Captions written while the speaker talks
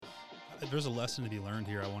there's a lesson to be learned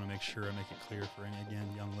here. I want to make sure I make it clear for any, again,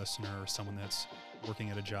 young listener or someone that's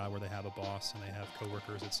working at a job where they have a boss and they have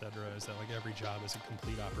coworkers, et cetera, is that like every job is a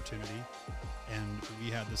complete opportunity. And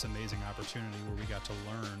we had this amazing opportunity where we got to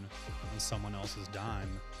learn on someone else's dime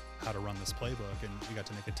how to run this playbook, and we got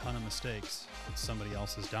to make a ton of mistakes on somebody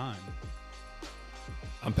else's dime.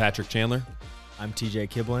 I'm Patrick Chandler. I'm TJ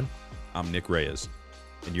Kiblin. I'm Nick Reyes,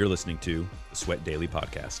 and you're listening to the Sweat Daily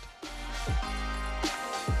Podcast.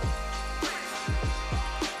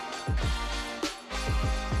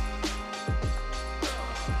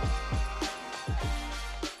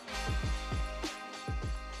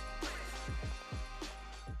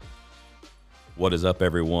 What is up,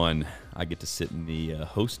 everyone? I get to sit in the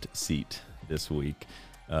host seat this week.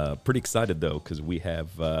 Pretty excited, though, because we have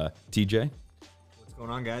TJ. What's going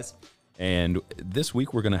on, guys? And this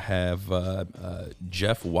week we're going to have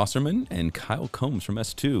Jeff Wasserman and Kyle Combs from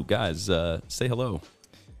S2. Guys, say hello.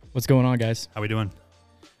 What's going on, guys? How we doing?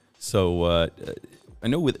 So I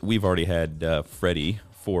know we've already had Freddie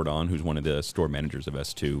Ford on, who's one of the store managers of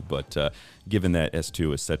S2, but given that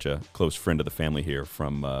S2 is such a close friend of the family here for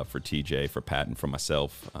TJ, for Pat, and for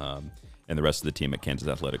myself, and the rest of the team at Kansas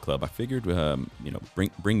Athletic Club, I figured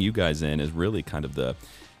bring you guys in as really kind of the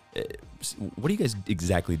what do you guys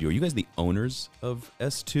exactly do? Are you guys the owners of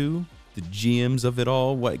S2, the GMs of it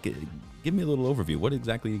all? What? Give me a little overview. What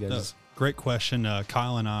exactly you guys? Great question.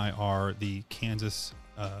 Kyle and I are the Kansas.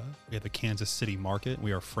 We have the Kansas City market.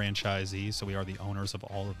 We are franchisees, so we are the owners of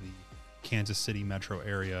all of the Kansas City metro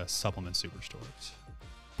area supplement superstores.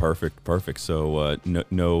 Perfect. So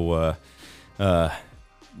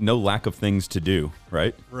no lack of things to do,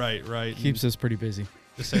 right? Right. Keeps us pretty busy,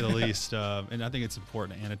 to say the least. And I think it's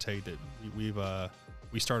important to annotate that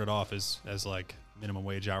we started off as like minimum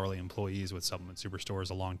wage hourly employees with supplement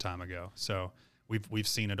superstores a long time ago. So we've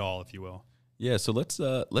seen it all, if you will. Yeah, so let's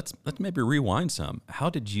maybe rewind some.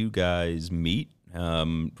 How did you guys meet?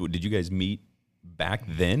 Did you guys meet back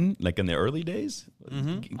then, like in the early days?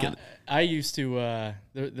 Mm-hmm. I used to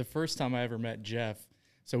the first time I ever met Jeff.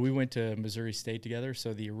 So we went to Missouri State together.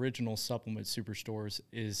 So the original supplement superstores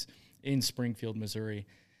is in Springfield, Missouri,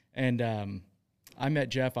 and I met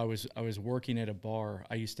Jeff. I was working at a bar.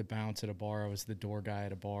 I used to bounce at a bar. I was the door guy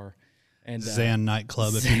at a bar. And Zan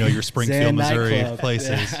nightclub, if you know your Springfield, Missouri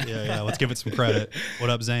places. Yeah. Let's give it some credit.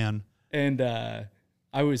 What up, Zan? And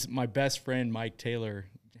my best friend, Mike Taylor,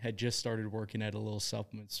 had just started working at a little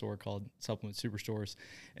supplement store called Supplement Superstores.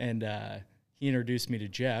 And he introduced me to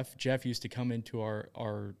Jeff. Jeff used to come into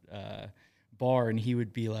our bar, and he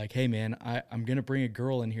would be like, "Hey, man, I'm going to bring a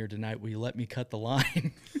girl in here tonight. Will you let me cut the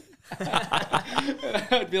line?"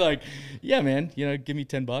 I'd be like, "Yeah, man, give me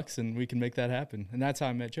 $10 and we can make that happen." And that's how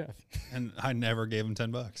I met Jeff. And I never gave him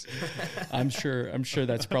 $10. I'm sure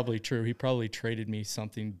that's probably true. He probably traded me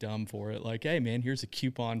something dumb for it, like, "Hey, man, here's a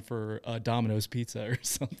coupon for Domino's pizza or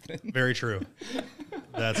something." Very true.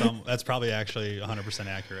 That's probably actually 100%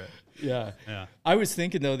 accurate. Yeah. I was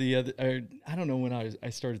thinking though I don't know when I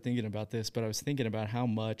started thinking about this, but I was thinking about how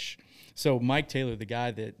much. So Mike Taylor, the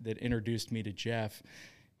guy that introduced me to Jeff,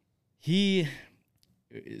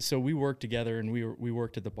 so we worked together and we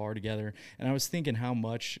worked at the bar together, and I was thinking how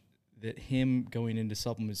much that him going into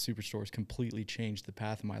supplement superstores completely changed the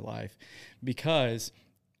path of my life, because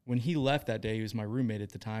when he left that day, he was my roommate at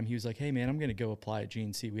the time. He was like, "Hey man, I'm going to go apply at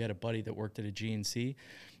GNC." We had a buddy that worked at a GNC,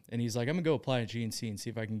 and he's like, "I'm going to go apply at GNC and see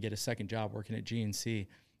if I can get a second job working at GNC."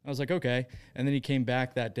 I was like, "Okay." And then he came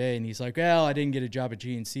back that day and he's like, "Well, I didn't get a job at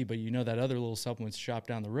GNC, but that other little supplements shop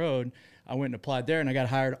down the road, I went and applied there and I got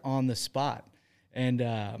hired on the spot." And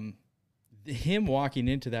him walking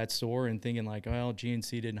into that store and thinking like, "Well,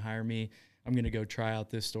 GNC didn't hire me. I'm going to go try out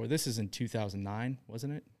this store." This is in 2009,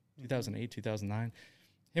 wasn't it? 2008, 2009.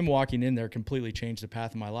 Him walking in there completely changed the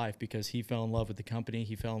path of my life, because he fell in love with the company.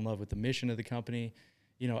 He fell in love with the mission of the company.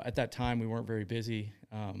 At that time we weren't very busy,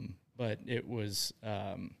 but it was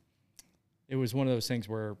one of those things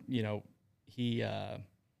where he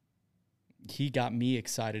got me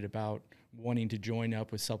excited about wanting to join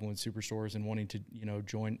up with Supplement Superstores and wanting to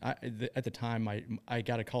join. At the time I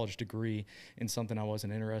got a college degree in something I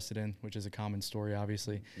wasn't interested in, which is a common story,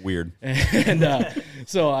 obviously. Weird. And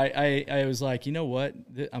so I was like, you know what?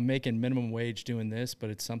 I'm making minimum wage doing this, but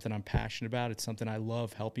it's something I'm passionate about. It's something I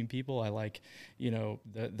love, helping people. I like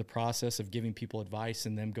the process of giving people advice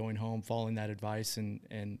and them going home, following that advice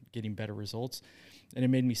and getting better results. And it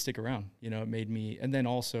made me stick around. It made me. And then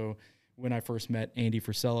also, when I first met Andy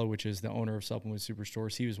Frisella, which is the owner of Supplement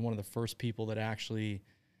Superstores, he was one of the first people that actually,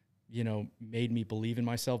 made me believe in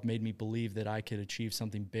myself, made me believe that I could achieve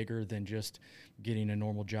something bigger than just getting a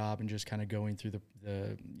normal job and just kind of going through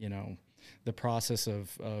the the process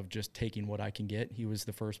of just taking what I can get. He was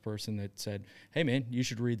the first person that said, hey man, you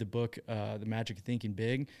should read the book, The Magic of Thinking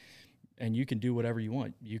Big, and you can do whatever you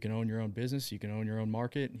want. You can own your own business. You can own your own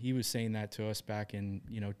market. He was saying that to us back in,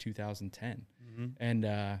 2010. And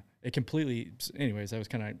it completely, anyways, that was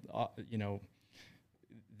kind of,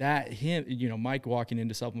 that him, Mike walking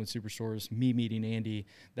into Supplement Superstores, me meeting Andy,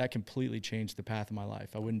 that completely changed the path of my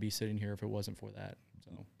life. I wouldn't be sitting here if it wasn't for that.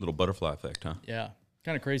 So Little butterfly effect, huh? yeah,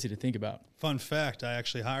 kind of crazy to think about. Fun fact, I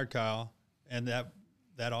actually hired Kyle, and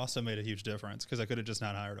that also made a huge difference because I could have just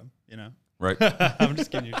not hired him, Right. I'm just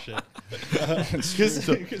giving you shit.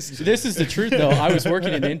 This is the truth, though. I was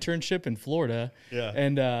working an internship in Florida. Yeah.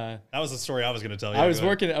 And that was the story I was going to tell you. I was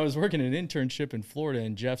working an internship in Florida,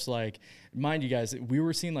 and Jeff's like, mind you guys, we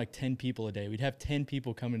were seeing like 10 people a day. We'd have 10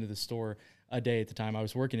 people come into the store a day at the time. I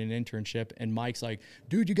was working an internship, and Mike's like,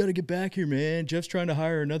 dude, you got to get back here, man. Jeff's trying to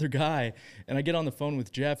hire another guy. And I get on the phone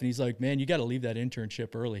with Jeff, and he's like, man, you got to leave that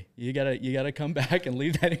internship early. You got to come back and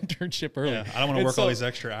leave that internship early. Yeah, I don't want to work all these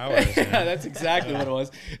extra hours. Yeah, that's exactly what it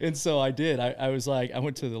was. And so I did. I was like, I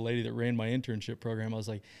went to the lady that ran my internship program. I was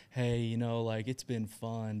like, hey, like, it's been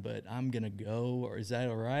fun, but I'm going to go, or is that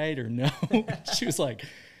all right or no? She was like,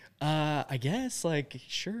 I guess, like,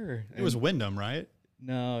 sure. It was Wyndham, right?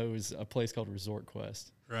 No, it was a place called Resort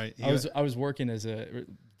Quest. Right. I was working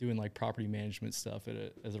doing like property management stuff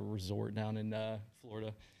as a resort down in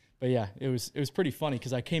Florida. But yeah, it was pretty funny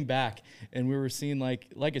because I came back and we were seeing like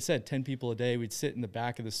I said, 10 people a day. We'd sit in the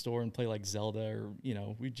back of the store and play like Zelda, or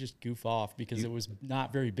we'd just goof off because it was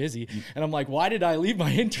not very busy. And I'm like, why did I leave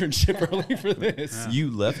my internship early for this? Yeah. You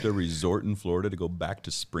left a resort in Florida to go back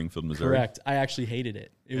to Springfield, Missouri. Correct. I actually hated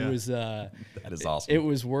it. It was that is awesome. It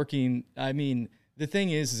was working. I mean, the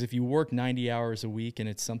thing is if you work 90 hours a week and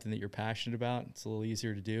it's something that you're passionate about, it's a little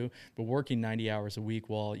easier to do. But working 90 hours a week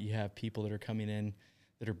while you have people that are coming in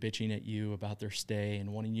that are bitching at you about their stay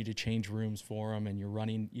and wanting you to change rooms for them, and you're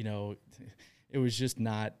running, it was just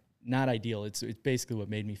not ideal. It's basically what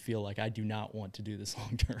made me feel like I do not want to do this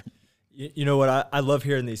long term. You know what? I love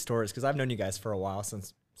hearing these stories because I've known you guys for a while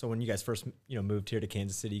So when you guys first, moved here to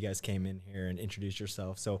Kansas City, you guys came in here and introduced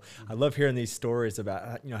yourself. So I love hearing these stories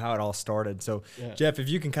about, how it all started. So yeah. Jeff, if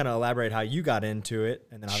you can kind of elaborate how you got into it,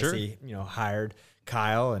 and then obviously, hired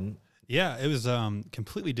Kyle. And yeah, it was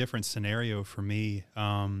completely different scenario for me.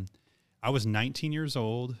 I was 19 years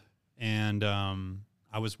old, and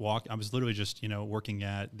I was literally just, working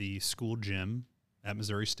at the school gym at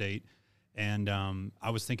Missouri State. And I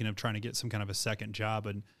was thinking of trying to get some kind of a second job.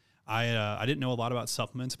 And I didn't know a lot about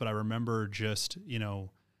supplements, but I remember just,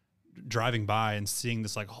 driving by and seeing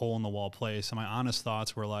this like hole in the wall place. And my honest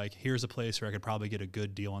thoughts were like, here's a place where I could probably get a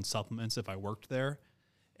good deal on supplements if I worked there.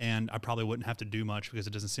 And I probably wouldn't have to do much because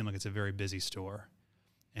it doesn't seem like it's a very busy store.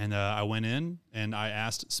 And I went in and I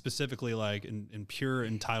asked specifically, like in pure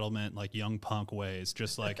entitlement, like young punk ways,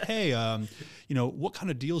 just like, hey, what kind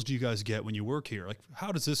of deals do you guys get when you work here? Like, how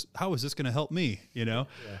is this going to help me? Yeah.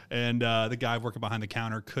 And the guy working behind the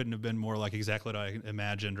counter couldn't have been more like exactly what I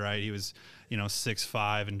imagined. Right. He was,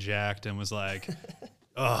 6'5" and jacked, and was like,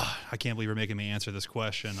 oh, I can't believe you're making me answer this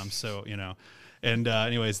question. I'm so, And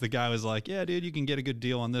anyways, the guy was like, yeah, dude, you can get a good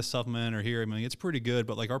deal on this supplement or here. I mean, it's pretty good,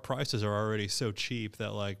 but like our prices are already so cheap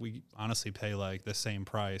that like we honestly pay like the same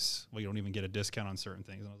price. We don't even get a discount on certain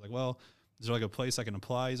things. And I was like, well, is there like a place I can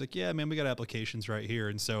apply? He's like, yeah, man, we got applications right here.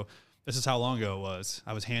 And so this is how long ago it was.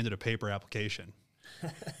 I was handed a paper application.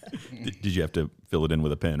 Did you have to fill it in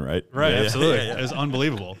with a pen, right? Right, yeah, absolutely. Yeah. It was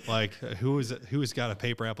unbelievable. Like, who's got a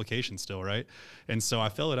paper application still, right? And so I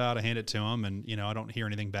fill it out, I hand it to him, and I don't hear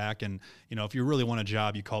anything back. And if you really want a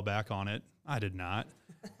job, you call back on it. I did not.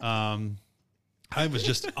 I was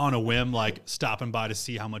just on a whim, like stopping by to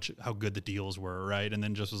see how good the deals were, right? And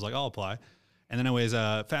then just was like, I'll apply. And then anyways,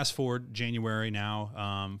 fast forward January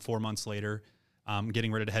now, 4 months later, I'm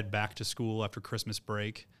getting ready to head back to school after Christmas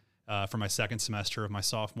break. For my second semester of my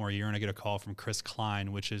sophomore year, and I get a call from Chris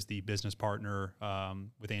Klein, which is the business partner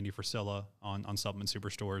with Andy Frisella on Supplement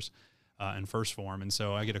Superstores in First Form. And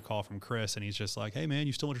so I get a call from Chris, and he's just like, hey, man,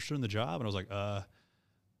 you still interested in the job? And I was like,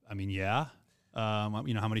 I mean, yeah. How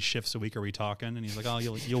many shifts a week are we talking? And he's like, oh,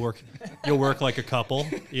 you'll work like a couple,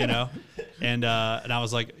 And I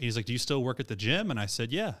was like, he's like, do you still work at the gym? And I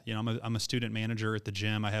said, yeah. I'm a student manager at the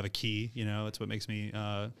gym. I have a key. It's what makes me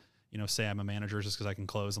say I'm a manager, just because I can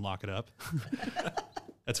close and lock it up.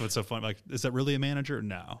 That's what's so funny. Like, is that really a manager?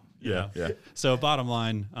 No. Yeah. So bottom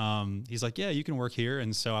line, he's like, yeah, you can work here.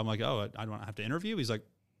 And so I'm like, oh, I don't have to interview. He's like,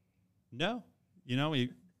 no,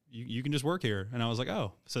 you can just work here. And I was like,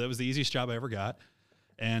 oh, so that was the easiest job I ever got.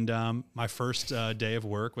 And my first day of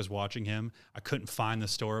work was watching him. I couldn't find the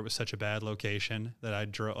store. It was such a bad location that I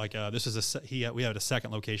drove. Like this is we had a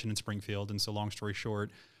second location in Springfield, and so long story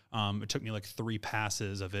short, it took me like 3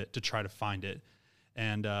 passes of it to try to find it.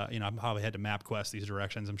 And I probably had to MapQuest these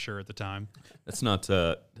directions, I'm sure, at the time. That's not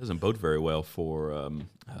doesn't bode very well for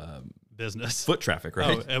business foot traffic,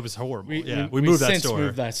 right? Oh, it was horrible. We moved that since store.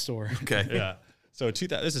 moved that store. Okay. Yeah. So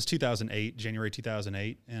this is 2008, January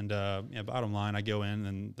 2008, and bottom line, I go in,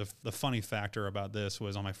 and the funny factor about this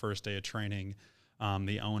was on my first day of training,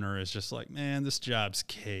 the owner is just like, man, this job's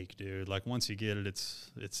cake, dude. Like once you get it,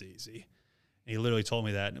 it's easy. And he literally told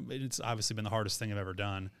me that. And it's obviously been the hardest thing I've ever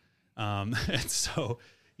done, and so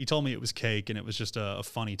he told me it was cake, and it was just a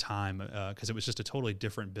funny time because it was just a totally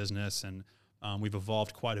different business, and we've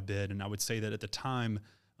evolved quite a bit. And I would say that at the time,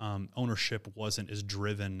 ownership wasn't as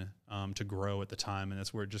driven to grow at the time, and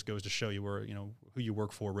that's where it just goes to show you where who you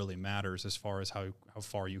work for really matters as far as how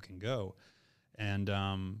far you can go. And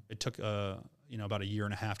it took about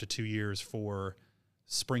 1.5 to 2 years for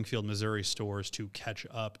Springfield, Missouri stores to catch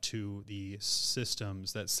up to the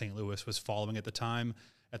systems that St. Louis was following at the time.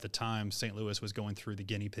 At the time, St. Louis was going through the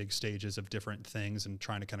guinea pig stages of different things and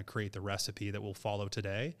trying to kind of create the recipe that we'll follow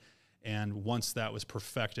today. And once that was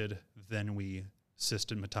perfected, then we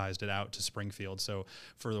systematized it out to Springfield. So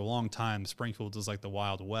for a long time, Springfield was like the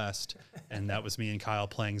Wild West, and that was me and Kyle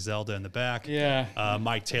playing Zelda in the back. Yeah.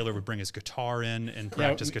 Mike Taylor would bring his guitar in and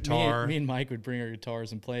practice guitar. Me and Mike would bring our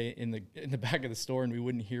guitars and play in the back of the store, and we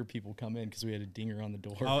wouldn't hear people come in because we had a dinger on the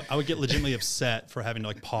door. I would get legitimately upset for having to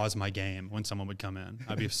like pause my game when someone would come in.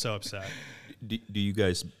 I'd be so upset. Do you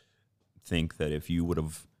guys think that if you would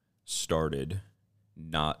have started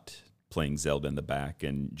not playing Zelda in the back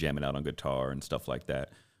and jamming out on guitar and stuff like that,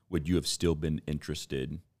 would you have still been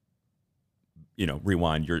interested?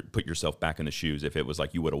 Put yourself back in the shoes. If it was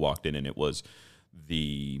like you would have walked in and it was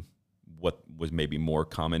what was maybe more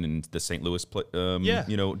common in the St. Louis, we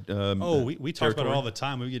talked about it all the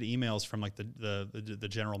time. We would get emails from like the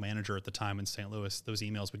general manager at the time in St. Louis. Those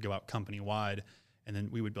emails would go out company wide, and then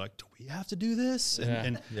we would be like, "Do we have to do this?"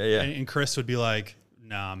 And Chris would be like,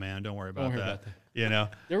 "Nah, man, don't worry about that."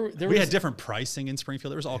 We had different pricing in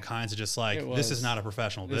Springfield. There was all kinds of just like, this is not a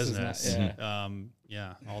professional business. All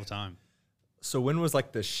the time. So when was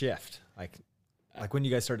like the shift? Like when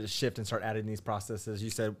you guys started to shift and start adding these processes? You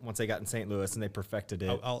said once they got in St. Louis and they perfected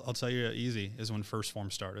it. I'll tell you easy is when First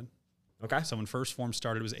Form started. Okay. So when First Form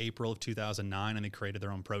started, it was April of 2009, and they created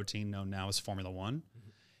their own protein known now as Formula One.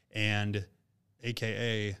 Mm-hmm. And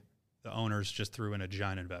AKA, the owners just threw in a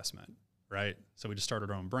giant investment. Right. So we just started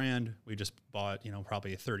our own brand. We just bought,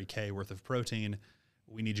 probably a $30K worth of protein.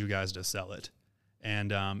 We need you guys to sell it.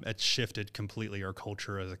 And it shifted completely our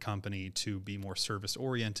culture as a company to be more service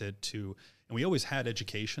oriented and we always had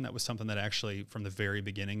education. That was something that actually from the very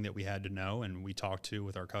beginning that we had to know and we talked to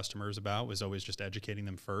with our customers about was always just educating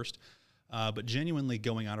them first. But genuinely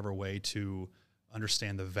going out of our way to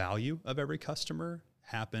understand the value of every customer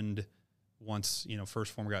happened once,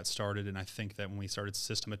 First Form got started. And I think that when we started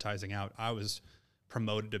systematizing out, I was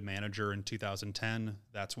promoted to manager in 2010.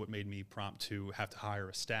 That's what made me prompt to have to hire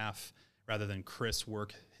a staff rather than Chris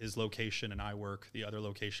work his location and I work the other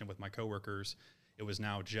location with my coworkers. It was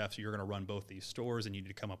now, Jeff, you're going to run both these stores and you need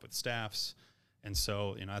to come up with staffs. And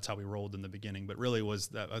so, that's how we rolled in the beginning. But really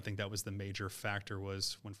I think that was the major factor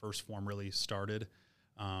was when First Form really started.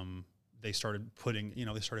 They started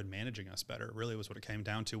they started managing us better. It really was what it came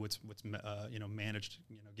down to. What's managed,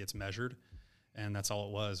 gets measured. And that's all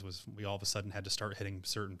it was we all of a sudden had to start hitting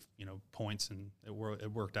certain, points, and it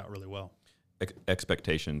worked out really well.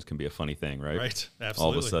 Expectations can be a funny thing, right? Right, absolutely.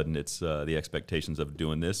 All of a sudden it's the expectations of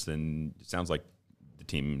doing this, and it sounds like the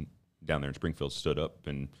team down there in Springfield stood up,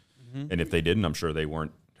 and if they didn't, I'm sure they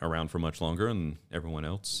weren't around for much longer, and everyone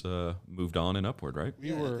else moved on and upward, right?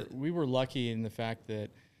 We were lucky in the fact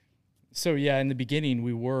that, in the beginning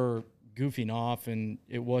we were goofing off, and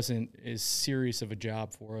it wasn't as serious of a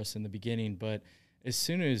job for us in the beginning. But as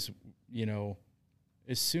soon as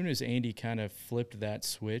Andy kind of flipped that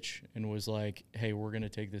switch and was like, "Hey, we're going to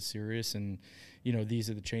take this serious, and these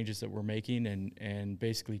are the changes that we're making," and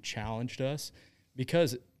basically challenged us,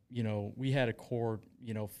 because we had a core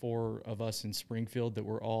 4 of us in Springfield that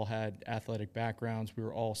were all had athletic backgrounds. We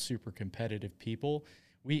were all super competitive people.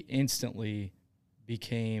 We instantly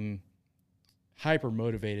became hyper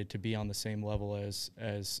motivated to be on the same level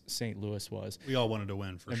as St. Louis was. We all wanted to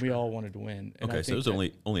win, sure. We all wanted to win. And okay, so there's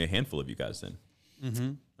only a handful of you guys then. Mm-hmm.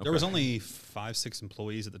 Okay. There was only 5-6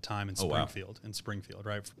 employees at the time in Springfield. Oh, wow. In Springfield,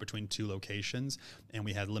 right, between 2 locations, and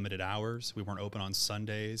we had limited hours. We weren't open on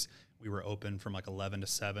Sundays. We were open from like 11 to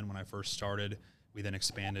 7 when I first started. We then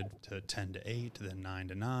expanded to 10 to 8, then 9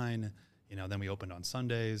 to 9. Then we opened on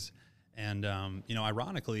Sundays. And,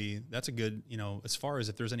 ironically, that's a good, as far as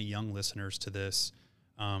if there's any young listeners to this,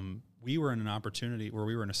 we were in an opportunity where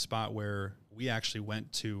we were in a spot where we actually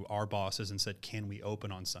went to our bosses and said, can we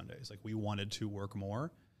open on Sundays? Like, we wanted to work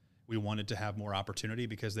more. We wanted to have more opportunity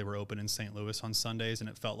because they were open in St. Louis on Sundays. And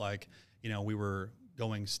it felt like, we were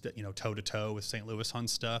going, toe to toe with St. Louis on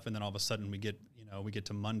stuff. And then all of a sudden we get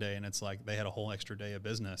to Monday and it's like they had a whole extra day of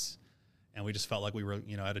business. And we just felt like we were,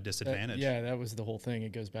 at a disadvantage. That was the whole thing.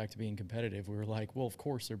 It goes back to being competitive. We were like, well, of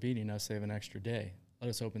course they're beating us. They have an extra day. Let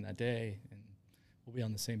us open that day, and we'll be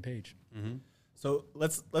on the same page. Mm-hmm. So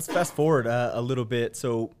let's fast forward a little bit.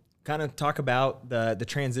 So kind of talk about the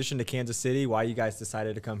transition to Kansas City, why you guys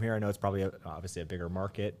decided to come here. I know it's probably obviously a bigger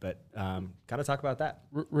market, but kind of talk about that.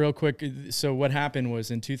 Real quick. So what happened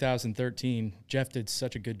was in 2013, Jeff did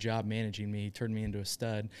such a good job managing me. He turned me into a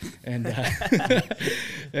stud. And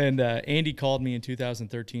Andy called me in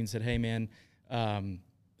 2013 and said, hey, man,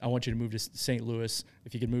 I want you to move to St. Louis.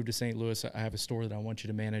 If you could move to St. Louis, I have a store that I want you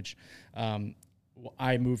to manage.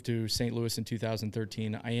 I moved to St. Louis in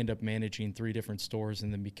 2013. I end up managing 3 different stores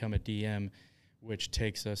and then become a DM, which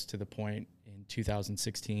takes us to the point in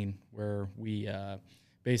 2016 where we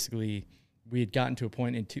we had gotten to a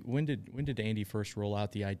point in when did Andy first roll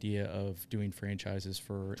out the idea of doing franchises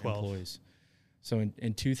for 12. employees? So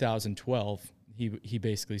in 2012, he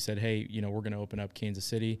basically said, hey, we're going to open up Kansas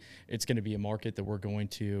City. It's going to be a market that we're going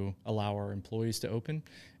to allow our employees to open.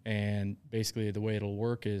 And basically the way it'll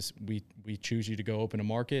work is we choose you to go open a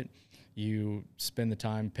market. You spend the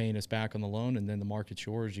time paying us back on the loan, and then the market's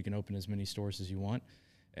yours. You can open as many stores as you want.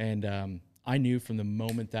 And I knew from the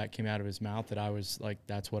moment that came out of his mouth that I was like,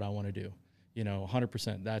 that's what I want to do.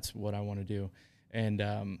 100%, that's what I want to do.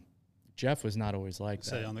 And Jeff was not always like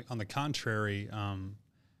that. On the contrary,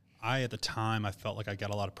 at the time, I felt like I got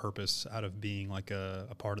a lot of purpose out of being like a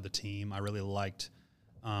part of the team. I really liked,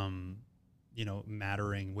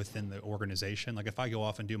 mattering within the organization. Like if I go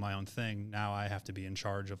off and do my own thing, now I have to be in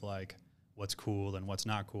charge of like what's cool and what's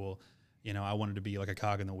not cool. I wanted to be like a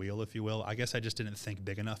cog in the wheel, if you will. I guess I just didn't think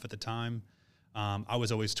big enough at the time. I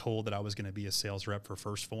was always told that I was going to be a sales rep for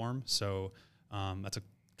First Form. So that's a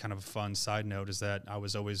kind of a fun side note, is that I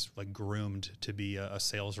was always like groomed to be a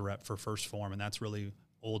sales rep for First Form. And that's really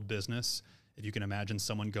old business. If you can imagine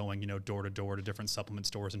someone going, door to door to different supplement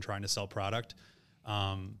stores and trying to sell product.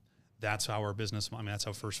 That's how our business, that's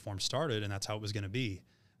how First Form started, and that's how it was going to be,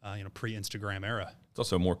 pre-Instagram era. It's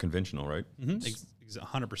also more conventional, right? Mm-hmm.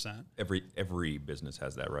 100%. Every business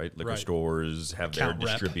has that, right? Liquor Right. stores have Account their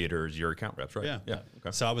rep. distributors, your account reps, right? Yeah. Okay.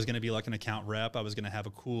 So I was going to be like an account rep. I was going to have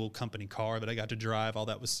a cool company car that I got to drive. All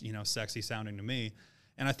that was, sexy sounding to me.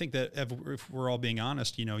 And I think that if we're all being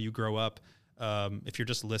honest, you grow up, if you're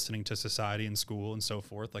just listening to society and school and so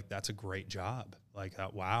forth, like that's a great job. Like,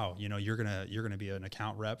 wow, you're gonna be an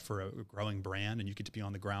account rep for a growing brand, and you get to be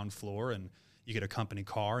on the ground floor, and you get a company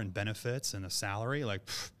car and benefits and a salary. Like,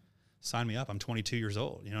 sign me up. I'm 22 years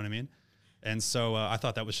old. You know what I mean? And so I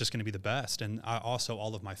thought that was just going to be the best. And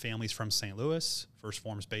all of my family's from St. Louis. First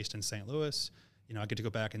Form's based in St. Louis. I get to go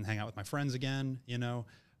back and hang out with my friends again.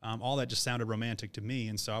 All that just sounded romantic to me,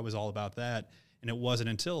 and so I was all about that. And it wasn't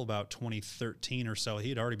until about 2013 or so, he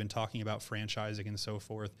had already been talking about franchising and so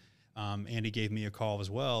forth. Andy gave me a call as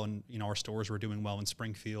well, and our stores were doing well in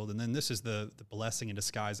Springfield. And then this is the blessing in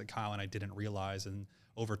disguise that Kyle and I didn't realize. And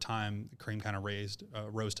over time, the cream kind of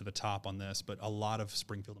rose to the top on this. But a lot of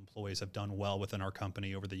Springfield employees have done well within our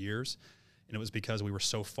company over the years, and it was because we were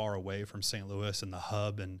so far away from St. Louis and the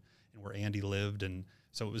hub and where Andy lived. And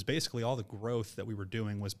so it was basically all the growth that we were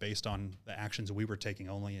doing was based on the actions we were taking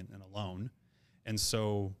only and alone. And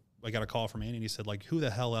so I got a call from Andy, and he said, like, who the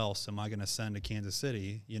hell else am I going to send to Kansas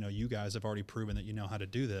City? You guys have already proven that you know how to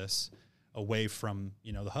do this away from,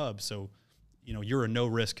 the hub. So, you're a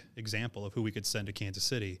no-risk example of who we could send to Kansas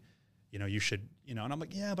City. You should, and I'm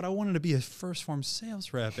like, yeah, but I wanted to be a First Form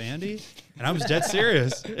sales rep, Andy. And I was dead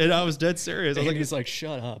serious. Andy's like,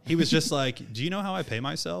 shut up. He was just like, do you know how I pay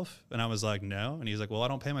myself? And I was like, no. And he's like, well, I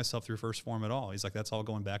don't pay myself through First Form at all. He's like, that's all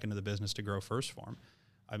going back into the business to grow First Form.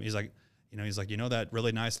 He's like, that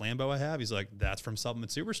really nice Lambo I have? He's like, that's from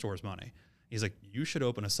Supplement Superstores money. He's like, you should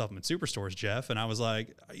open a Supplement Superstores, Jeff. And I was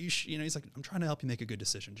like, he's like, I'm trying to help you make a good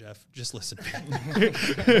decision, Jeff. Just listen to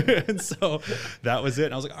me. And so that was it.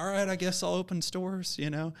 And I was like, all right, I guess I'll open stores,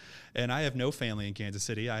 And I have no family in Kansas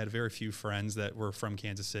City. I had very few friends that were from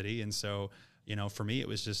Kansas City. And so, for me, it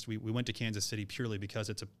was just, we went to Kansas City purely because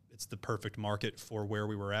it's the perfect market for where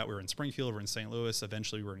we were at. We were in Springfield, we're in St. Louis.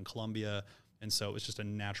 Eventually we were in Columbia. And so it was just a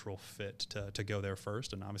natural fit to go there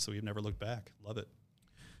first. And obviously we've never looked back. Love it.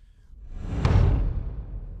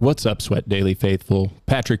 What's up, Sweat Daily faithful?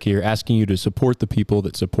 Patrick here, asking you to support the people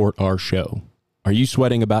that support our show. Are you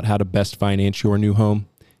sweating about how to best finance your new home?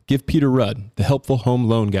 Give Peter Rudd, the helpful home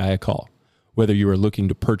loan guy, a call. Whether you are looking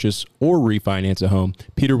to purchase or refinance a home,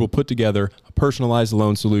 Peter will put together a personalized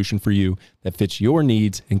loan solution for you that fits your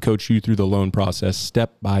needs and coach you through the loan process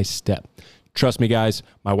step by step. Trust me, guys,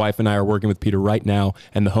 my wife and I are working with Peter right now,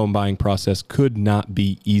 and the home buying process could not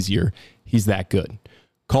be easier. He's that good.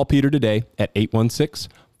 Call Peter today at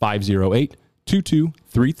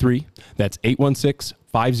 816-508-2233. That's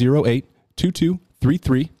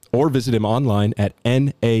 816-508-2233. Or visit him online at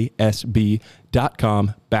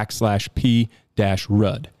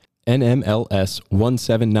nasb.com/P-RUD. NMLS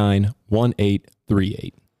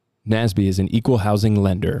 1791838. NASB is an equal housing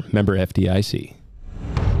lender. Member FDIC.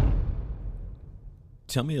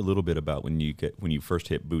 Tell me a little bit about when you first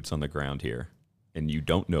hit boots on the ground here and you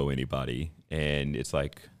don't know anybody and it's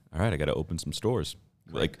like, all right, I got to open some stores.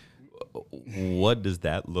 Like, what does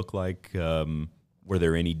that look like? Were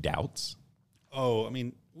there any doubts? Oh, I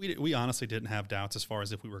mean, we honestly didn't have doubts as far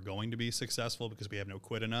as if we were going to be successful because we have no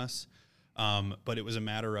quit in us. But it was a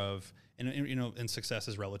matter of, and success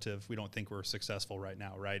is relative. We don't think we're successful right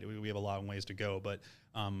now, right? We have a long ways to go, but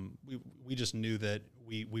we just knew that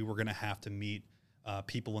we were going to have to meet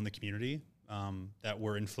people in the community that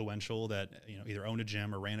were influential, that either owned a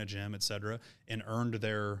gym or ran a gym, et cetera, and earned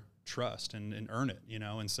their trust and earn it,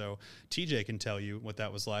 And so TJ can tell you what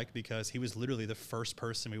that was like because he was literally the first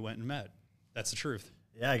person we went and met. That's the truth.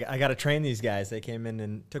 Yeah, I got to train these guys. They came in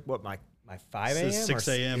and took my 5 a.m. 6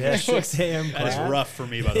 a.m. Yeah, 6 a.m. That is rough for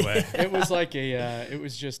me, by the way. It was like it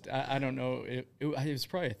was just, I don't know. It was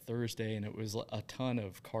probably a Thursday, and it was a ton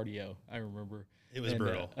of cardio. I remember. It was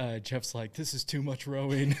brutal. Jeff's like, this is too much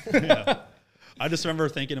rowing. Yeah. I just remember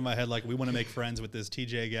thinking in my head, like, we want to make friends with this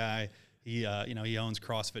TJ guy. He, he owns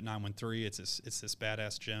CrossFit 913. It's this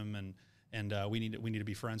badass gym, and we need to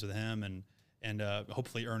be friends with him and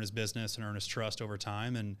hopefully earn his business and earn his trust over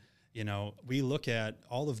time. And, we look at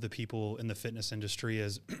all of the people in the fitness industry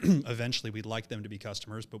as eventually we'd like them to be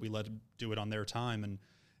customers, but we let them do it on their time. And,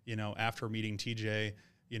 after meeting TJ,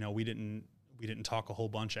 we didn't talk a whole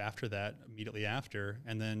bunch after that, immediately after.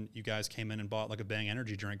 And then you guys came in and bought like a Bang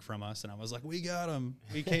energy drink from us. And I was like, we got him.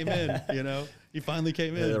 We came in, he finally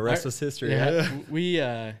came in. The rest was history. Yeah.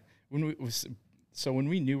 When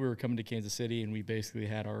we knew we were coming to Kansas City and we basically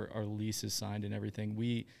had our leases signed and everything,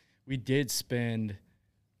 we did spend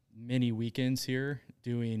many weekends here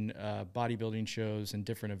doing bodybuilding shows and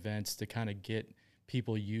different events to kind of get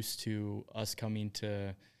people used to us coming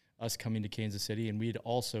to Kansas City. And we'd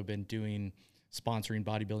also been sponsoring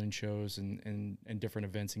bodybuilding shows and different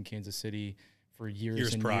events in Kansas City for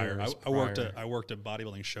years prior. Years I worked a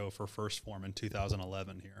bodybuilding show for First Form in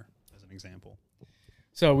 2011 here as an example.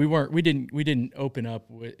 So we didn't open up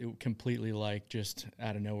completely like just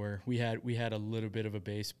out of nowhere. We had a little bit of a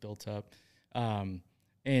base built up,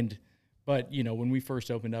 but when we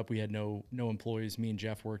first opened up, we had no employees. Me and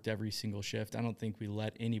Jeff worked every single shift. I don't think we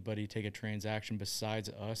let anybody take a transaction besides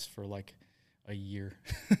us for like a year.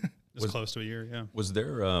 It was close to a year, yeah. Was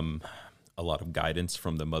there a lot of guidance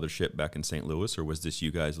from the mothership back in St. Louis, or was this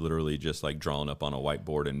you guys literally just like drawing up on a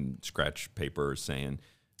whiteboard and scratch paper saying,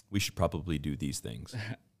 we should probably do these things?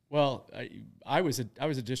 Well, I was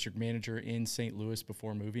a district manager in St. Louis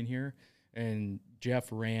before moving here, and Jeff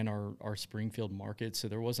ran our Springfield market, so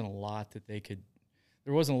there wasn't a lot of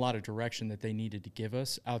direction that they needed to give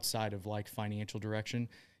us outside of like financial direction.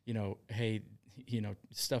 Hey,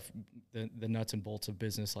 stuff, the nuts and bolts of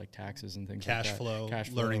business like taxes and things cash like flow,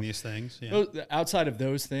 that. learning these things. Yeah. Outside of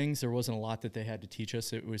those things, there wasn't a lot that they had to teach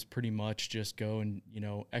us. It was pretty much just go and,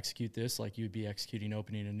 execute this like you'd be executing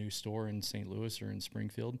opening a new store in St. Louis or in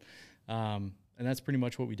Springfield. And that's pretty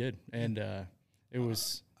much what we did. And it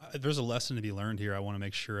was... there's a lesson to be learned here. I want to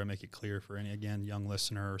make sure I make it clear for any, again, young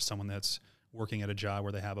listener or someone that's working at a job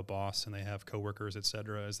where they have a boss and they have coworkers, et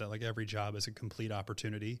cetera, is that like every job is a complete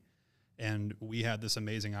opportunity. And we had this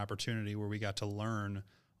amazing opportunity where we got to learn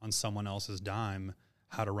on someone else's dime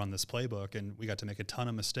how to run this playbook, and we got to make a ton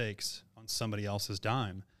of mistakes on somebody else's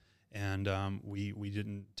dime. And we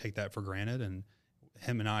didn't take that for granted, and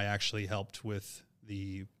him and I actually helped with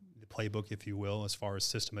the playbook, if you will, as far as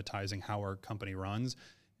systematizing how our company runs.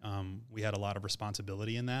 We had a lot of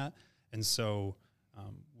responsibility in that, and so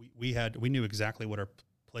we knew exactly what our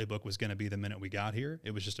playbook was going to be the minute we got here.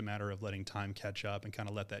 It was just a matter of letting time catch up and kind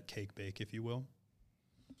of let that cake bake, if you will.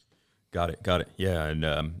 Got it. Yeah,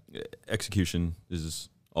 and execution is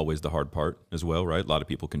always the hard part as well, right? A lot of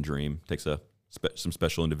people can dream. It takes some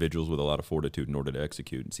special individuals with a lot of fortitude in order to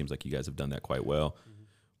execute. It seems like you guys have done that quite well.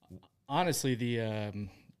 Honestly,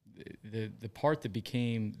 the part that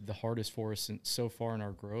became the hardest for us so far in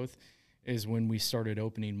our growth is when we started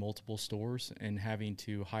opening multiple stores and having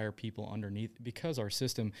to hire people underneath, because our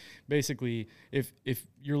system basically, if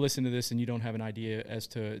you're listening to this and you don't have an idea as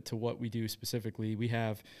to what we do specifically, we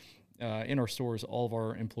have in our stores, all of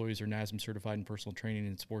our employees are NASM certified in personal training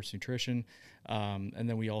and sports nutrition. And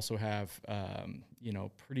then we also have,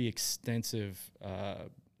 pretty extensive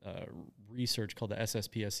research called the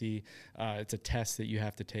SSPSE. It's a test that you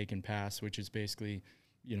have to take and pass, which is basically,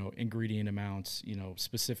 ingredient amounts,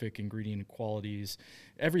 specific ingredient qualities,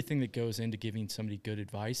 everything that goes into giving somebody good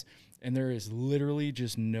advice. And there is literally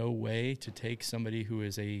just no way to take somebody who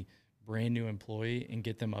is a brand new employee and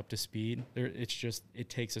get them up to speed. It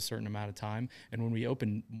takes a certain amount of time. And when we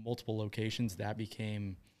opened multiple locations, it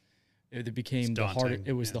became the hardest.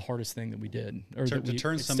 It was the hardest thing that we did. Or to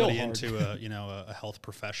turn somebody into a health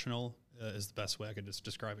professional is the best way I could just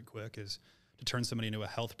describe it quick, is to turn somebody into a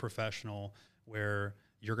health professional where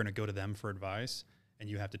you're going to go to them for advice and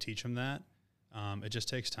you have to teach them that. It just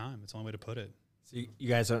takes time. It's the only way to put it. So you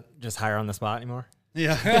guys don't just hire on the spot anymore?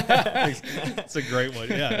 Yeah, it's a great one.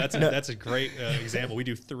 Yeah, that's a great example. We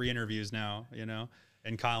do 3 interviews now,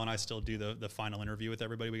 and Kyle and I still do the final interview with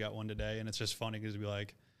everybody. We got one today, and it's just funny because we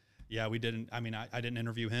like, yeah, we didn't. I mean, I didn't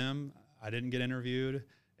interview him. I didn't get interviewed,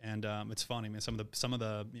 and it's funny. I mean, some of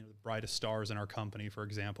the brightest stars in our company, for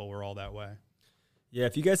example, were all that way. Yeah,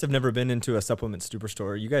 if you guys have never been into a supplement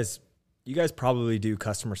superstore, you guys probably do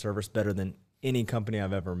customer service better than any company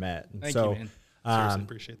I've ever met. And Thank you, man. Seriously,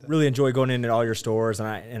 appreciate that. Really enjoy going into all your stores,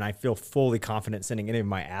 and I feel fully confident sending any of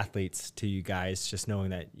my athletes to you guys, just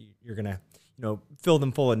knowing that you're gonna fill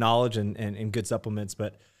them full of knowledge and good supplements.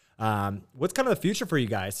 But what's kind of the future for you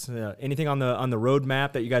guys? Anything on the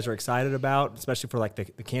roadmap that you guys are excited about, especially for like the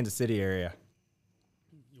Kansas City area?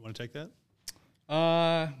 You want to take that?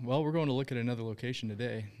 Well, we're going to look at another location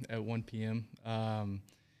today at 1 p.m.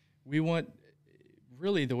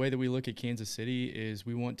 Really, the way that we look at Kansas City is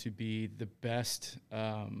we want to be the best. We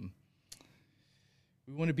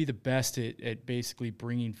want to be the best at basically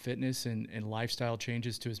bringing fitness and lifestyle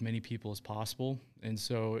changes to as many people as possible. And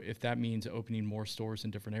so if that means opening more stores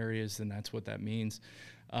in different areas, then that's what that means.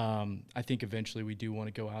 I think eventually we do want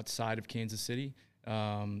to go outside of Kansas City.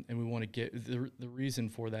 And we want to get the reason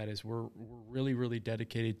for that is we're really, really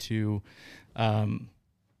dedicated to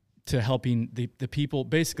helping the people,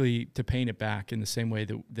 basically to paying it back in the same way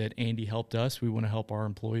that Andy helped us. We want to help our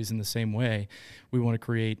employees in the same way. We want to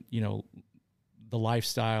create, the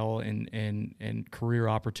lifestyle and career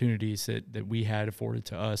opportunities that we had afforded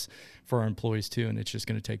to us for our employees too. And it's just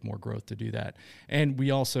going to take more growth to do that. And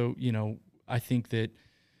we also, I think that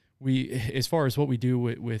as far as what we do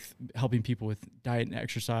with helping people with diet and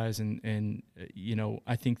exercise and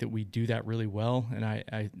I think that we do that really well.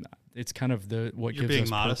 And it's kind of what You're gives being us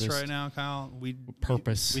modest purpose. right now, Kyle.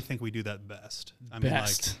 Purpose. We think we do that best. I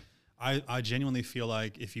Best. mean, like, I genuinely feel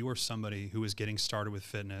like if you are somebody who is getting started with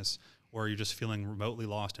fitness, or you're just feeling remotely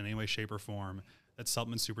lost in any way, shape, or form, that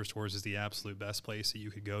Supplement Superstores is the absolute best place that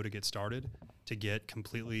you could go to get started, to get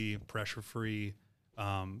completely pressure-free,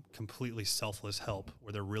 completely selfless help,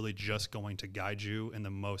 where they're really just going to guide you in the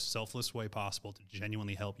most selfless way possible to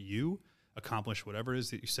genuinely help you accomplish whatever it is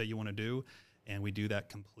that you say you want to do, and we do that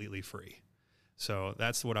completely free. So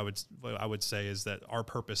that's what I would say is that our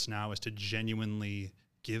purpose now is to genuinely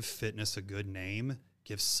give fitness a good name,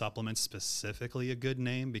 give supplements specifically a good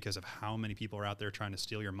name, because of how many people are out there trying to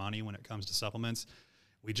steal your money when it comes to supplements.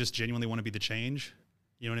 We just genuinely want to be the change,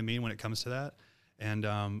 you know what I mean, when it comes to that.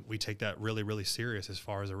 And we take that really, really serious as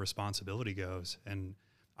far as a responsibility goes. And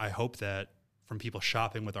I hope that from people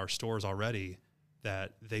shopping with our stores already,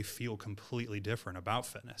 that they feel completely different about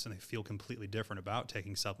fitness, and they feel completely different about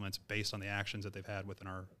taking supplements based on the actions that they've had within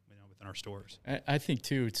our stores. I think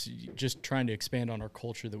too, it's just trying to expand on our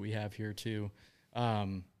culture that we have here too.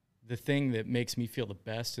 The thing that makes me feel the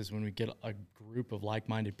best is when we get a group of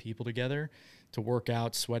like-minded people together to work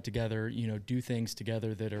out, sweat together, do things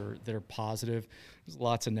together that are positive. There's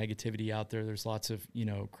lots of negativity out there. There's lots of,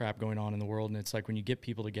 crap going on in the world. And it's like when you get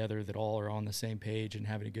people together that all are on the same page and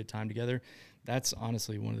having a good time together, that's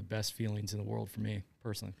honestly one of the best feelings in the world for me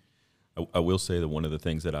personally. I will say that one of the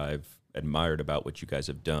things that I've admired about what you guys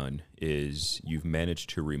have done is you've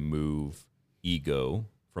managed to remove ego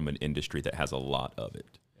from an industry that has a lot of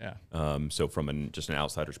it. Yeah. So from just an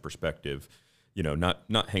outsider's perspective,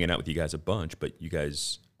 not hanging out with you guys a bunch, but you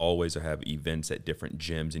guys always have events at different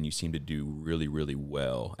gyms, and you seem to do really, really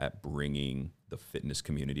well at bringing the fitness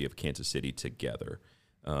community of Kansas City together.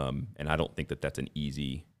 And I don't think that that's an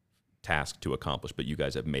easy task to accomplish, but you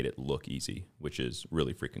guys have made it look easy, which is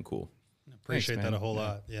really freaking cool. Appreciate Thanks, that man. a whole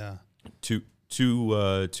lot. Yeah. To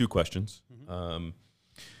Two questions.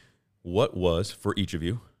 What was, for each of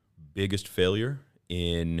you, biggest failure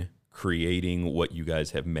in creating what you guys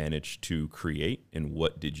have managed to create, and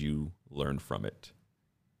what did you learn from it?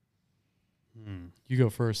 You go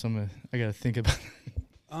first. I got to think about it.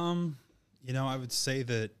 I would say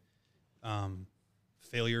that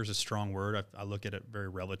failure is a strong word. I look at it very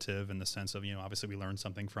relative in the sense of, obviously we learned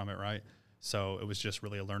something from it, right? So it was just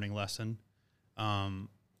really a learning lesson.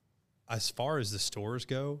 As far as the stores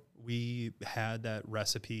go, we had that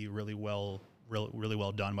recipe really well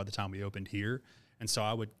done by the time we opened here. And so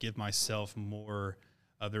I would give myself more,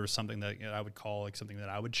 there was something that I would call like something that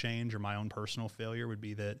I would change, or my own personal failure would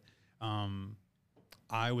be that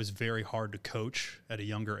I was very hard to coach at a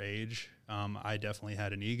younger age. I definitely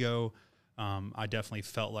had an ego. I definitely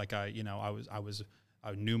felt like I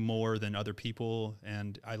knew more than other people,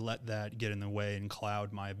 and I let that get in the way and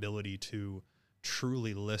cloud my ability to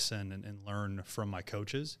truly listen and learn from my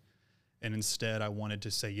coaches. And instead I wanted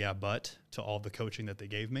to say, yeah, but to all the coaching that they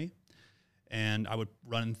gave me. And I would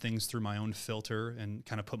run things through my own filter and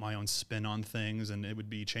kind of put my own spin on things, and it would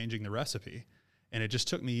be changing the recipe. And it just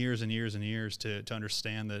took me years and years and years to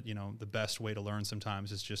understand that, the best way to learn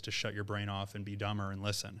sometimes is just to shut your brain off and be dumber and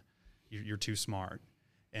listen. You're too smart.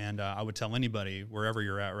 And I would tell anybody, wherever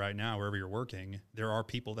you're at right now, wherever you're working, there are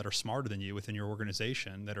people that are smarter than you within your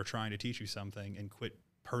organization that are trying to teach you something, and quit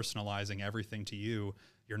personalizing everything to you.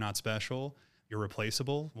 You're not special. You're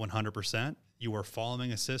replaceable 100%. You are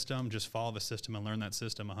following a system. Just follow the system and learn that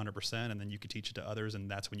system 100%, and then you can teach it to others, and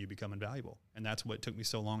that's when you become invaluable. And that's what took me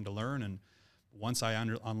so long to learn. And once I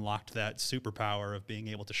unlocked that superpower of being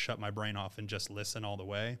able to shut my brain off and just listen all the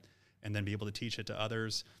way, and then be able to teach it to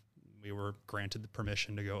others, we were granted the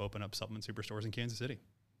permission to go open up supplement superstores in Kansas City.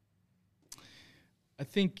 I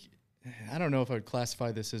don't know if I would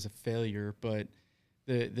classify this as a failure, but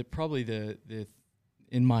in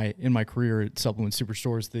my career at supplement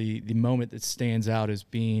superstores, the moment that stands out as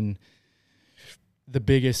being the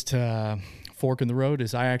biggest fork in the road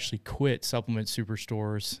is I actually quit supplement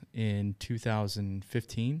superstores in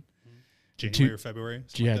 2015. January or February?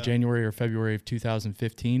 January or February of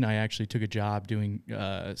 2015. I actually took a job doing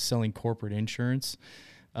selling corporate insurance,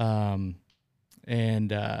 and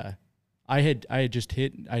I'd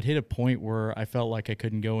hit a point where I felt like I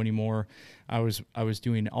couldn't go anymore. I was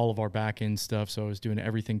doing all of our back end stuff, so I was doing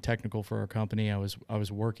everything technical for our company. I was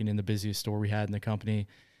working in the busiest store we had in the company.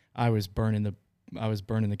 I was burning the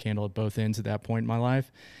candle at both ends at that point in my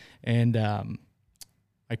life, and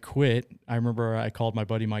I quit. I remember I called my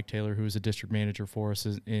buddy Mike Taylor, who was a district manager for us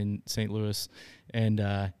in St. Louis,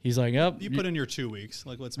 and he's like, "Oh, you put in your 2 weeks.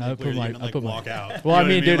 Like, let's make clear you didn't walk out." Well, I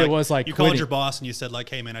mean, dude, it was like you quitting. called your boss and you said like,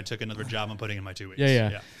 "Hey, man, I took another job. I'm putting in my 2 weeks."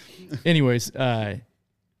 Yeah. Anyways,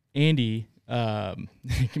 Andy,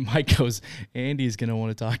 Mike goes, "Andy's gonna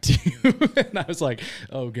want to talk to you," and I was like,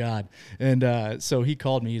 "Oh God!" And so he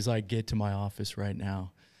called me. He's like, "Get to my office right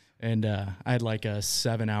now." And I had like a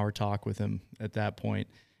 7-hour talk with him at that point.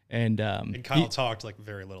 And Kyle talked like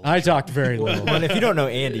very little. I talked very little. Well, if you don't know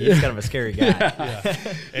Andy, he's kind of a scary guy.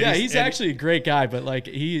 Yeah, he's actually a great guy, but like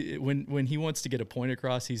when he wants to get a point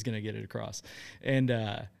across, he's going to get it across. And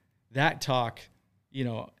that talk,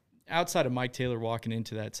 outside of Mike Taylor walking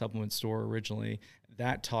into that supplement store originally,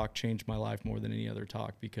 that talk changed my life more than any other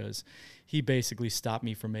talk, because he basically stopped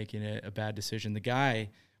me from making a bad decision. The guy,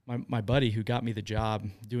 my buddy who got me the job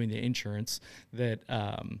doing the insurance, that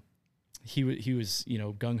he was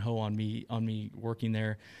gung ho on me working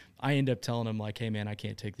there. I ended up telling him like, "Hey man, I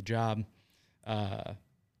can't take the job."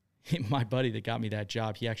 My buddy that got me that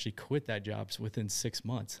job, he actually quit that job within 6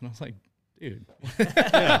 months, and I was like, dude.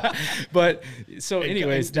 But so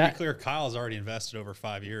anyways, to be clear, Kyle's already invested over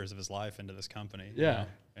 5 years of his life into this company. Yeah.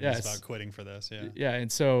 And he's about quitting for this. Yeah. Yeah. And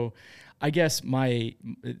so I guess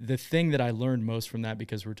the thing that I learned most from that,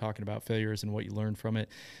 because we're talking about failures and what you learn from it,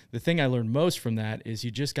 the thing I learned most from that is you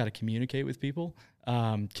just got to communicate with people,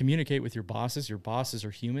 communicate with your bosses. Your bosses are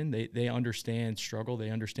human. They understand struggle. They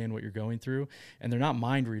understand what you're going through, and they're not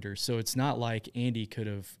mind readers. So it's not like Andy could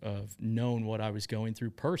have known what I was going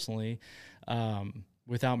through personally,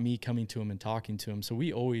 without me coming to him and talking to him. So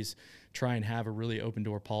we always try and have a really open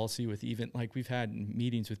door policy with, even like we've had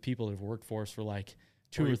meetings with people that have worked for us for like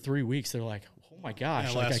 2 or 3 weeks. They're like, "Oh my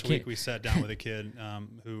gosh." Last week we sat down with a kid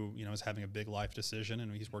who, is having a big life decision,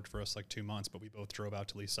 and he's worked for us like 2 months, but we both drove out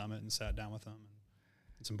to Lee Summit and sat down with him.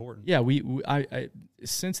 It's important. Yeah. I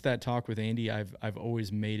since that talk with Andy, I've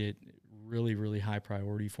always made it really, really high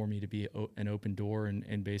priority for me to be an open door.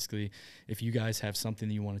 And basically, if you guys have something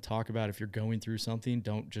that you want to talk about, if you're going through something,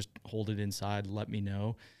 don't just hold it inside. Let me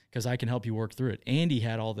know, because I can help you work through it. Andy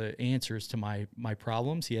had all the answers to my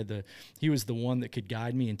problems. He was the one that could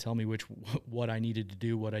guide me and tell me what I needed to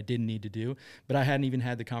do, what I didn't need to do. But I hadn't even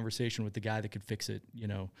had the conversation with the guy that could fix it, you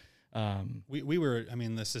know. We were, I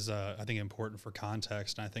mean, this is, I think, important for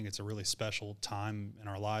context, and I think it's a really special time in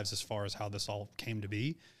our lives as far as how this all came to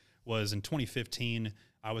be. Was in 2015,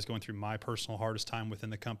 I was going through my personal hardest time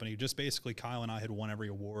within the company. Just basically, Kyle and I had won every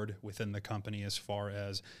award within the company as far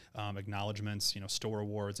as acknowledgments, you know, store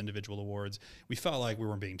awards, individual awards. We felt like we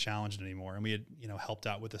weren't being challenged anymore, and we had, you know, helped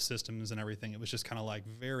out with the systems and everything. It was just kind of like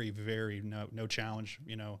very, very no challenge,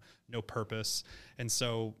 you know, no purpose. And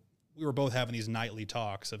so we were both having these nightly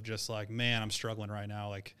talks of just like, man, I'm struggling right now.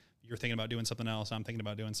 Like, you're thinking about doing something else, I'm thinking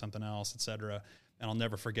about doing something else, et cetera. And I'll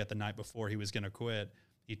never forget the night before he was going to quit.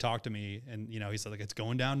 He talked to me, and, you know, he said, like, it's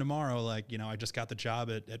going down tomorrow. Like, you know, I just got the job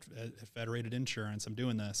at Federated Insurance. I'm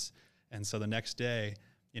doing this. And so the next day,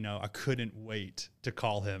 you know, I couldn't wait to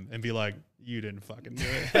call him and be like, you didn't fucking do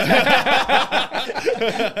it.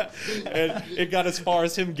 And it got as far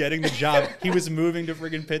as him getting the job. He was moving to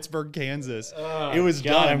friggin' Pittsburgh, Kansas. It was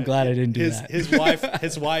God, done. I'm glad I didn't do that.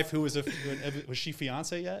 His wife, who was was she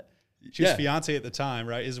fiance yet? She was fiance at the time,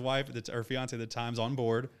 right? His wife, or fiance at the time's on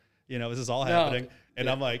board. You know, this is all happening. And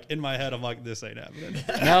I'm like, in my head, I'm like, this ain't happening.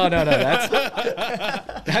 No.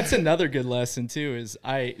 That's another good lesson too,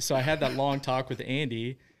 I had that long talk with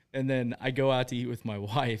Andy, and then I go out to eat with my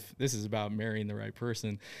wife. This is about marrying the right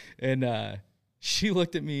person. And she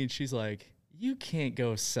looked at me and she's like, you can't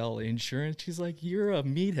go sell insurance. She's like, you're a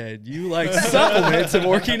meathead. You like supplements and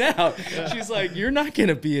working out. She's like, you're not going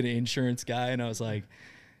to be an insurance guy. And I was like,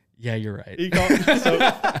 yeah, you're right. So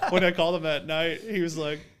when I called him that night, he was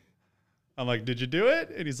like, I'm like, did you do it?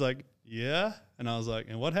 And he's like, yeah. And I was like,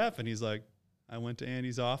 and what happened? He's like, I went to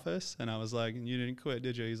Andy's office. And I was like, and you didn't quit,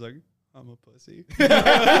 did you? He's like, I'm a pussy.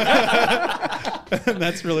 And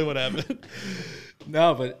that's really what happened.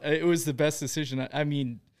 No, but it was the best decision. I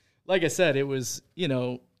mean, like I said, it was, you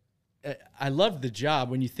know, I loved the job.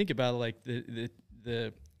 When you think about it, like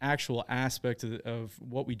the actual aspect of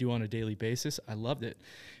what we do on a daily basis, I loved it.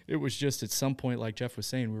 It was just at some point, like Jeff was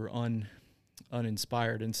saying, we were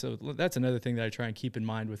uninspired. And so that's another thing that I try and keep in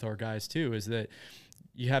mind with our guys too, is that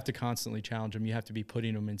you have to constantly challenge them. You have to be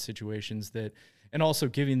putting them in situations that, and also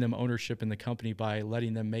giving them ownership in the company by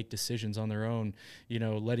letting them make decisions on their own, you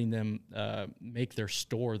know, letting them make their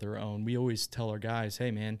store their own. We always tell our guys,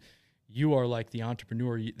 hey man, you are like the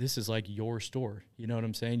entrepreneur. This is like your store. You know what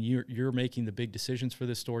I'm saying? You're making the big decisions for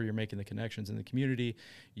this store. You're making the connections in the community.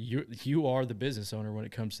 You are the business owner when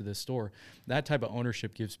it comes to this store. That type of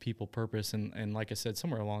ownership gives people purpose. And like I said,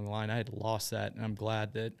 somewhere along the line, I had lost that, and I'm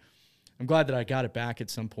glad that I got it back at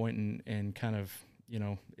some point, and kind of, you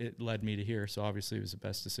know, it led me to here. So obviously it was the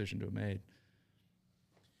best decision to have made.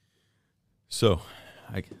 So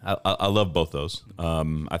I love both those.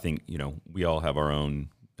 I think, you know, we all have our own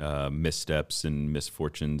missteps and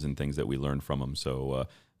misfortunes and things that we learn from them. So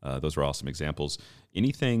those are awesome examples.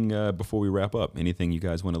 Anything before we wrap up? Anything you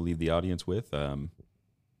guys want to leave the audience with? I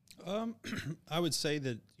would say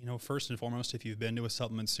that, you know, first and foremost, if you've been to a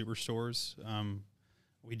supplement Superstores,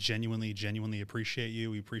 we genuinely appreciate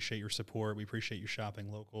you. We appreciate your support. We appreciate you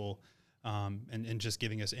shopping local, and just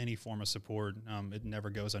giving us any form of support. It never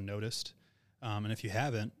goes unnoticed. And if you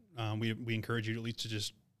haven't, we encourage you at least to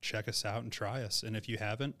just check us out and try us. And if you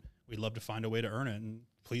haven't, we'd love to find a way to earn it. And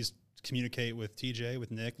please communicate with TJ, with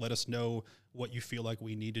Nick. Let us know what you feel like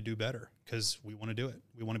we need to do better, because we want to do it.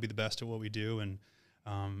 We want to be the best at what we do. And,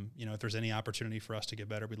 you know, if there's any opportunity for us to get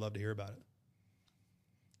better, we'd love to hear about it.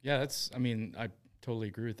 Yeah, I totally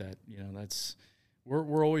agree with that. You know,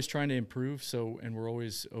 we're always trying to improve. So, and we're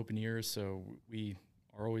always open ears. So we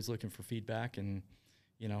are always looking for feedback, and,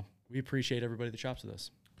 you know, we appreciate everybody that shops with us.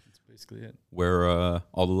 Basically it. Where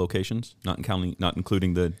all the locations, not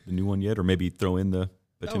including the new one yet, or maybe throw in the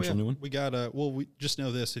potential new one? We got we just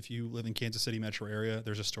know this: if you live in Kansas City metro area,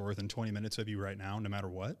 there's a store within 20 minutes of you right now, no matter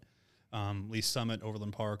what. Lee Summit,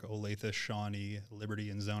 Overland Park, Olathe, Shawnee, Liberty,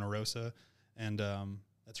 and Zona Rosa, and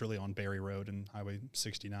that's really on Berry Road and Highway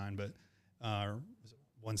 69, but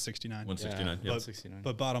 169. 169. Yeah, Yep. 169.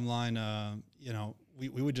 But bottom line, you know, we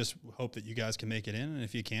would just hope that you guys can make it in. And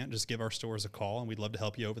if you can't, just give our stores a call, and we'd love to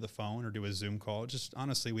help you over the phone or do a Zoom call. Just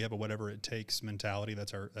honestly, we have a whatever it takes mentality.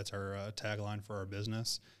 That's our tagline for our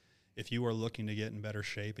business. If you are looking to get in better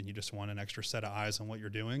shape and you just want an extra set of eyes on what you're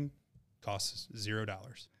doing, costs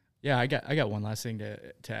 $0. Yeah, I got one last thing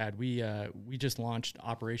to add. We just launched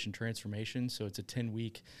Operation Transformation, so it's a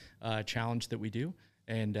 10-week challenge that we do.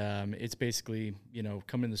 And it's basically,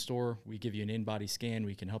 come in the store, we give you an in-body scan,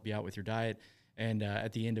 we can help you out with your diet, and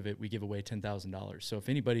at the end of it, we give away $10,000. So if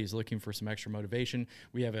anybody is looking for some extra motivation,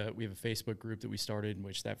 we have a Facebook group that we started, in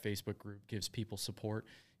which that Facebook group gives people support.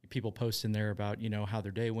 People post in there about, how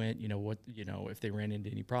their day went, if they ran into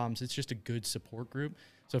any problems. It's just a good support group.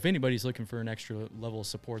 So if anybody's looking for an extra level of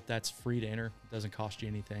support, that's free to enter. It doesn't cost you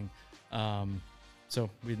anything. So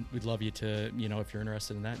we'd love you to, if you're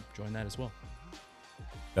interested in that, join that as well.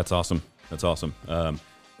 That's awesome. That's awesome.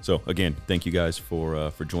 So again, thank you guys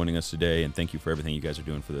for joining us today, and thank you for everything you guys are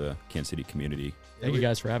doing for the Kansas City community. Thank you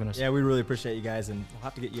guys for having us. Yeah, we really appreciate you guys, and we'll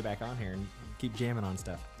have to get you back on here and keep jamming on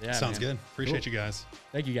stuff. Yeah, Sounds good. Appreciate you guys.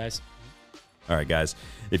 Thank you guys. All right, guys.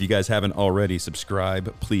 If you guys haven't already,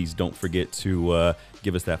 subscribe. Please don't forget to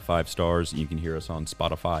give us that 5 stars. You can hear us on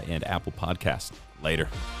Spotify and Apple Podcasts. Later.